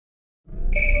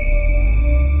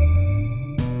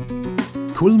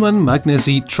CULLMANN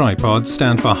MAGNESIT tripods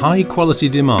stand for high-quality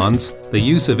demands, the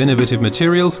use of innovative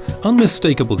materials,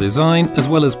 unmistakable design, as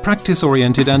well as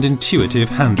practice-oriented and intuitive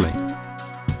handling.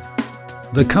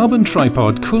 The carbon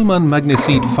tripod CULLMANN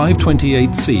MAGNESIT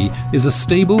 528C is a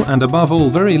stable and above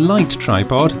all very light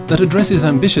tripod that addresses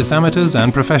ambitious amateurs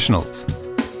and professionals.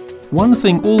 One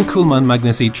thing all CULLMANN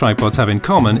MAGNESIT tripods have in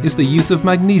common is the use of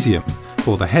magnesium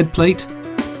for the head plate,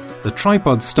 the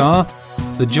tripod star,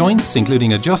 the joints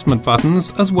including adjustment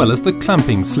buttons, as well as the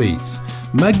clamping sleeves.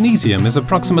 Magnesium is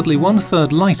approximately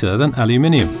 1/3 lighter than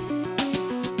aluminium.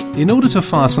 In order to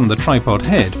fasten the tripod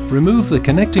head, remove the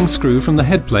connecting screw from the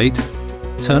head plate,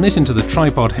 turn it into the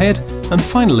tripod head, and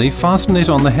finally fasten it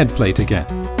on the head plate again.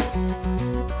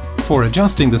 For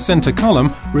adjusting the center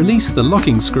column, release the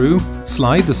locking screw,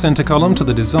 slide the center column to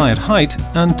the desired height,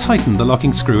 and tighten the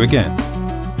locking screw again.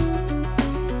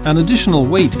 An additional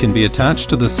weight can be attached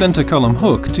to the center column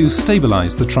hook to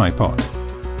stabilize the tripod.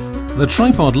 The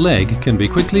tripod leg can be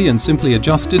quickly and simply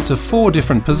adjusted to 4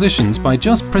 different positions by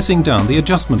just pressing down the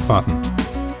adjustment button.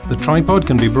 The tripod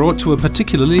can be brought to a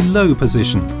particularly low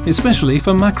position, especially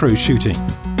for macro shooting.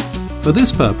 For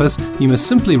this purpose, you must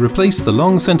simply replace the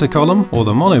long center column or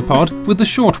the monopod with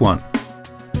the short one.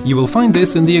 You will find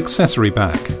this in the accessory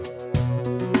bag.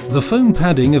 The foam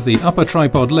padding of the upper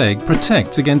tripod leg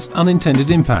protects against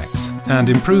unintended impacts and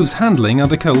improves handling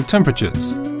under cold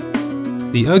temperatures.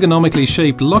 The ergonomically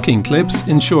shaped locking clips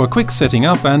ensure quick setting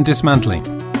up and dismantling.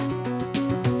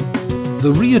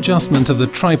 The readjustment of the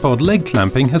tripod leg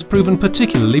clamping has proven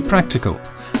particularly practical.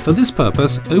 For this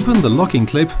purpose, open the locking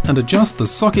clip and adjust the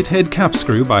socket head cap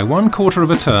screw by 1/4 of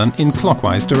a turn in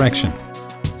clockwise direction.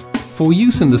 For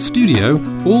use in the studio,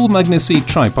 all Magnesit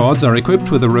tripods are equipped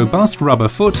with a robust rubber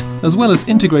foot as well as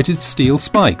integrated steel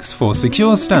spikes for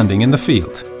secure standing in the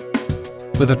field.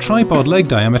 With a tripod leg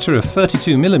diameter of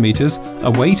 32 mm,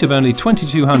 a weight of only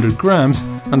 2,200 grams,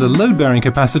 and a load-bearing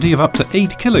capacity of up to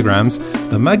 8 kg,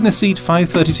 the Magnesit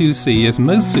 532C is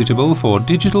most suitable for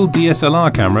digital DSLR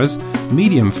cameras,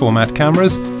 medium format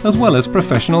cameras, as well as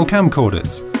professional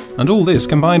camcorders. And all this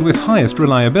combined with highest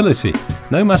reliability,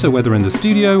 no matter whether in the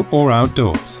studio or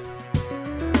outdoors.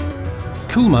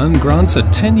 CULLMANN grants a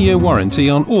 10-year warranty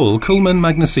on all CULLMANN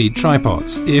MAGNESIT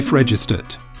tripods, if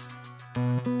registered.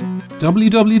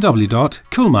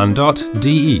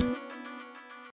 www.cullmann.de